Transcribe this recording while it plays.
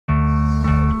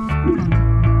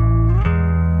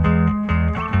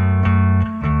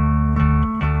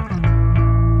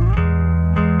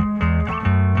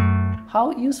How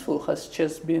useful has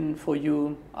chess been for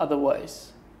you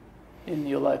otherwise, in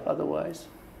your life otherwise?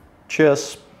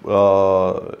 Chess,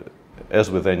 as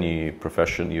with any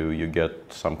profession, you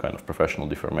get some kind of professional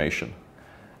deformation.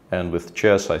 And with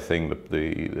chess, I think that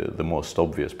the most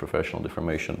obvious professional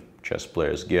deformation chess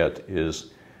players get is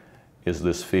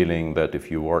this feeling that if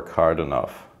you work hard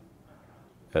enough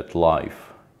at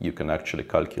life, you can actually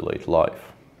calculate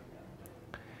life.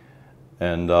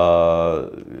 And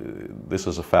this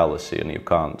is a fallacy, and you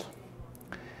can't.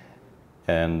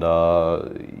 And I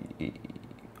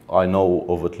know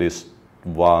of at least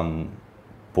one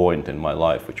point in my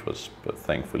life, which was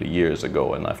thankfully years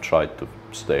ago, and I've tried to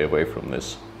stay away from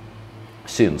this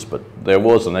since, but there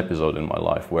was an episode in my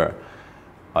life where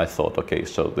I thought, okay,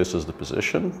 so this is the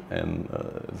position, and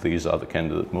these are the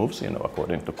candidate moves,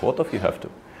 according to Kotov, you have to,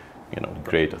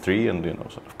 create a tree and,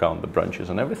 sort of count the branches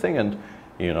and everything, and,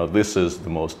 this is the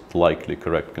most likely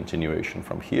correct continuation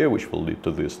from here, which will lead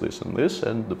to this, this, and this,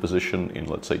 and the position in,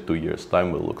 let's say, 2 years'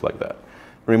 time will look like that.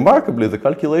 Remarkably, the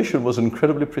calculation was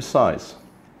incredibly precise,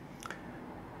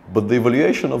 but the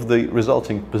evaluation of the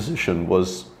resulting position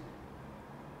was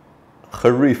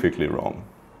horrifically wrong.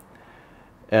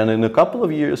 And in a couple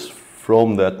of years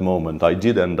from that moment, I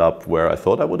did end up where I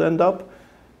thought I would end up,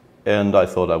 and I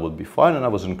thought I would be fine, and I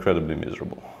was incredibly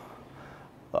miserable,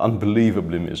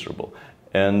 unbelievably miserable.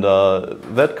 And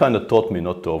that kind of taught me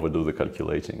not to overdo the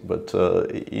calculating. But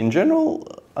in general,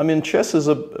 I mean, chess is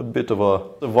a bit of a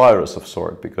virus of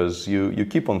sort, because you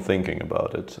keep on thinking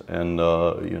about it, and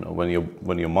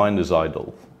when your mind is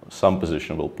idle, some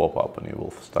position will pop up, and you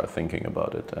will start thinking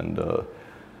about it, and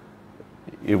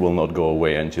it will not go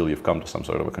away until you've come to some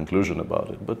sort of a conclusion about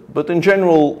it. But in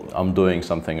general, I'm doing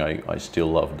something I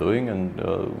still love doing, and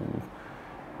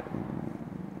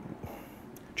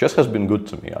chess has been good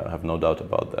to me, I have no doubt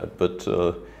about that, but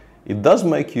it does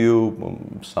make you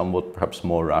somewhat perhaps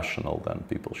more rational than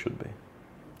people should be.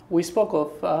 We spoke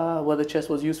of whether chess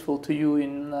was useful to you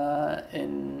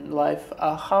in life.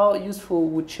 How useful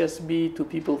would chess be to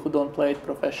people who don't play it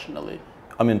professionally?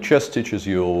 I mean, chess teaches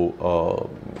you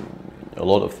a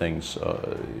lot of things,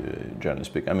 generally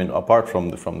speaking. I mean, apart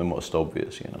from the most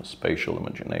obvious, spatial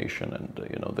imagination and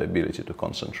the ability to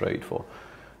concentrate for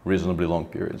reasonably long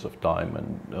periods of time.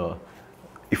 And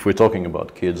if we're talking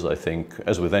about kids, I think,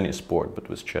 as with any sport, but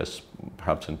with chess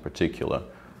perhaps in particular,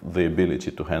 the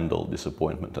ability to handle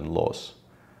disappointment and loss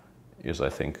is, I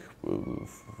think,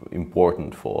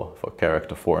 important for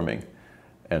character forming.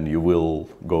 And you will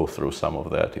go through some of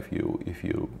that if you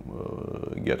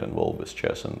get involved with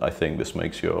chess. And I think this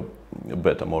makes you a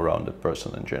better, more rounded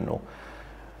person in general.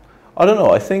 I don't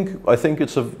know. I think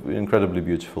it's an incredibly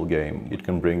beautiful game. It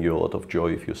can bring you a lot of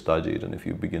joy if you study it and if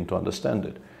you begin to understand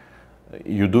it.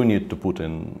 You do need to put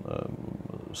in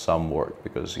some work,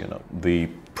 because the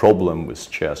problem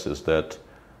with chess is that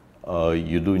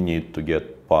you do need to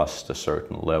get past a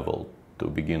certain level to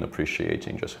begin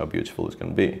appreciating just how beautiful it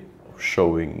can be.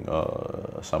 Showing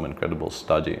some incredible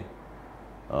study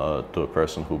to a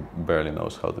person who barely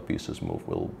knows how the pieces move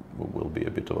will be a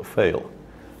bit of a fail.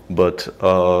 But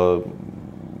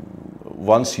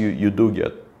once you do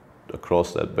get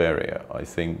across that barrier, I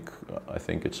think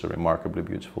it's a remarkably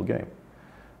beautiful game.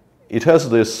 It has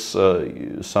this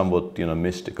somewhat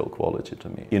mystical quality to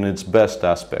me. In its best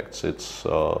aspects, it's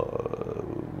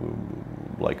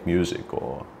like music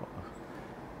or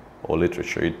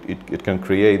literature. It can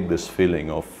create this feeling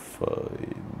of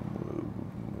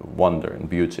wonder and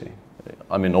beauty.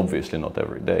 I mean, obviously not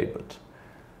every day, but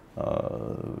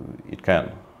it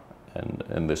can.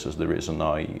 And this is the reason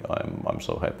I'm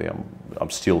so happy. I'm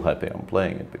still happy I'm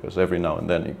playing it, because every now and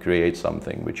then it creates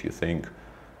something which you think,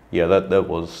 yeah, that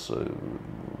was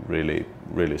really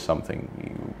something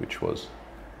which was,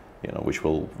 which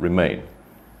will remain.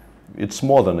 It's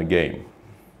more than a game.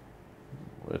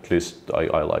 At least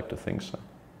I like to think so.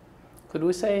 Could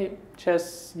we say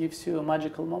chess gives you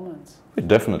magical moments? It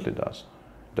definitely does.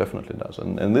 Definitely does.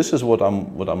 And this is what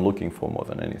I'm looking for more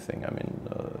than anything. I mean,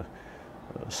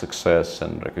 success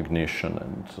and recognition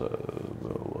and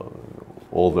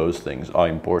all those things are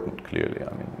important, clearly.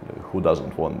 I mean, who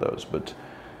doesn't want those? But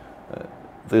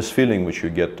this feeling which you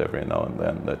get every now and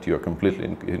then, that you're completely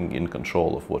in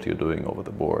control of what you're doing over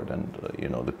the board, and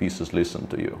the pieces listen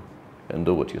to you and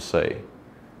do what you say.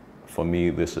 For me,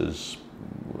 this is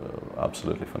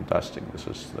absolutely fantastic. This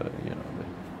is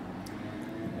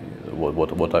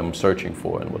what I'm searching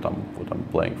for and what I'm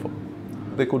playing for.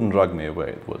 They couldn't drag me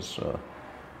away.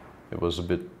 It was a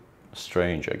bit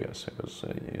strange, I guess, because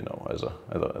as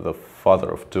a father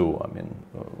of two, I mean,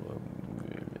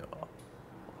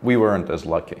 we weren't as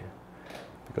lucky,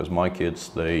 because my kids,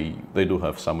 they do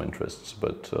have some interests,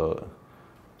 but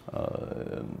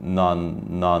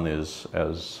none is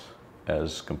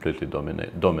as completely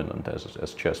dominant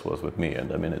as chess was with me.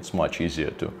 And I mean, it's much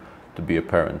easier to be a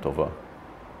parent of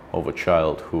a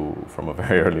child who, from a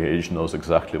very early age, knows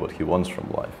exactly what he wants from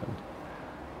life.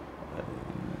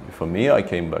 And for me, I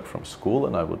came back from school,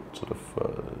 and I would sort of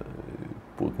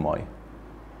put my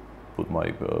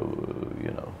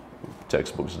you know,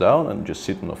 textbooks down and just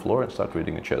sit on the floor and start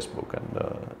reading a chess book. And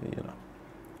you know,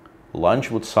 lunch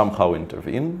would somehow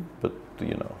intervene, but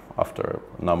you know, after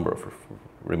a number of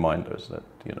reminders that,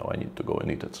 you know, I need to go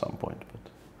and eat at some point.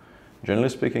 But generally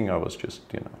speaking, I was just,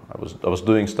 you know, I was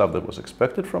doing stuff that was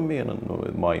expected from me,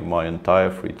 and my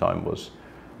entire free time was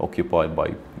occupied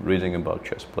by reading about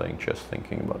chess, playing chess,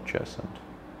 thinking about chess.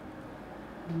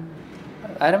 And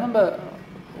I remember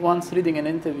once reading an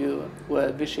interview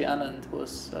where Vishy Anand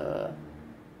was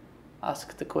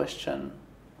asked the question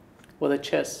whether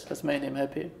chess has made him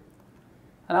happy.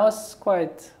 And I was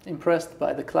quite impressed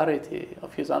by the clarity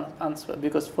of his answer,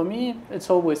 because for me it's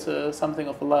always something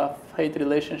of a love-hate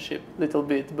relationship, little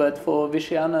bit. But for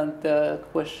Vishy Anand, the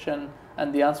question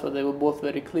and the answer, they were both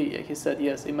very clear. He said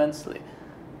yes, immensely.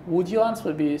 Would your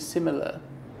answer be similar?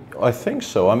 I think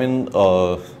so. I mean,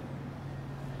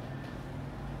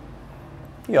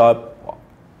 yeah,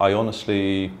 I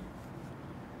honestly,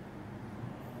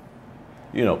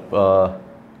 you know,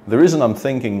 the reason I'm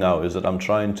thinking now is that I'm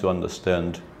trying to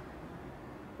understand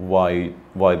why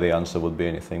the answer would be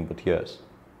anything but yes.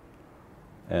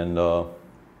 And well,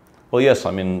 yes,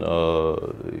 I mean,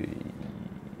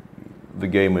 the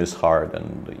game is hard,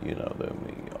 and you know,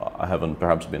 I haven't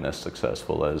perhaps been as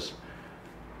successful as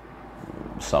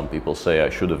some people say I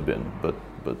should have been, but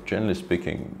generally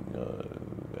speaking,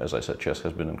 as I said, chess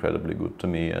has been incredibly good to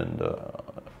me, and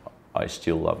I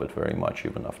still love it very much,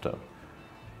 even after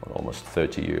almost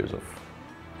 30 years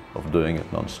of doing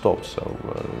it non-stop. So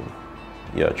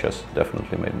yeah, chess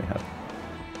definitely made me happy.